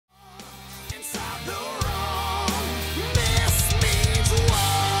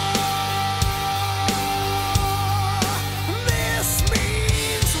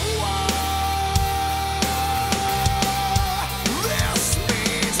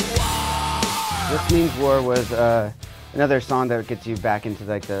This Means War was another song that gets you back into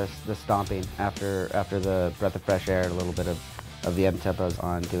like the stomping after the breath of fresh air, a little bit of the up-tempos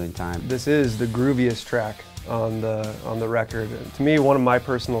on Doing Time. This is the grooviest track on the record. To me, one of my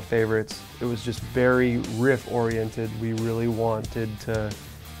personal favorites. It was just very riff-oriented. We really wanted to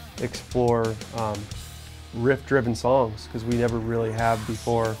explore riff-driven songs because we never really have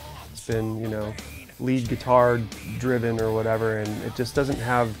before. It's been, you know, lead guitar driven or whatever, and it just doesn't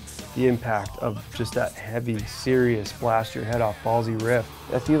have the impact of just that heavy, serious, blast your head off, ballsy riff.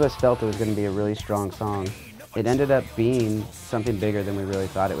 A few of us felt it was going to be a really strong song. It ended up being something bigger than we really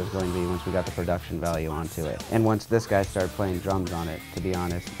thought it was going to be once we got the production value onto it. And once this guy started playing drums on it, to be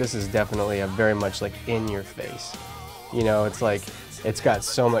honest. This is definitely a very much like in your face. You know, it's like, it's got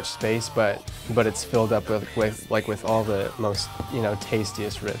so much space, but it's filled up with all the most, you know,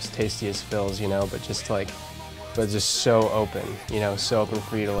 tastiest riffs, tastiest fills, you know, but just so open, you know, so open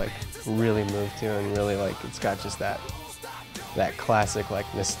for you to like really move to, and really like, it's got just that classic like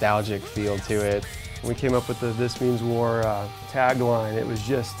nostalgic feel to it. We came up with the This Means War tagline.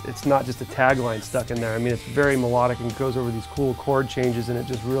 It's not just a tagline stuck in there. I mean, it's very melodic and goes over these cool chord changes, and it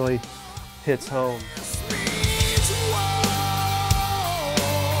just really hits home.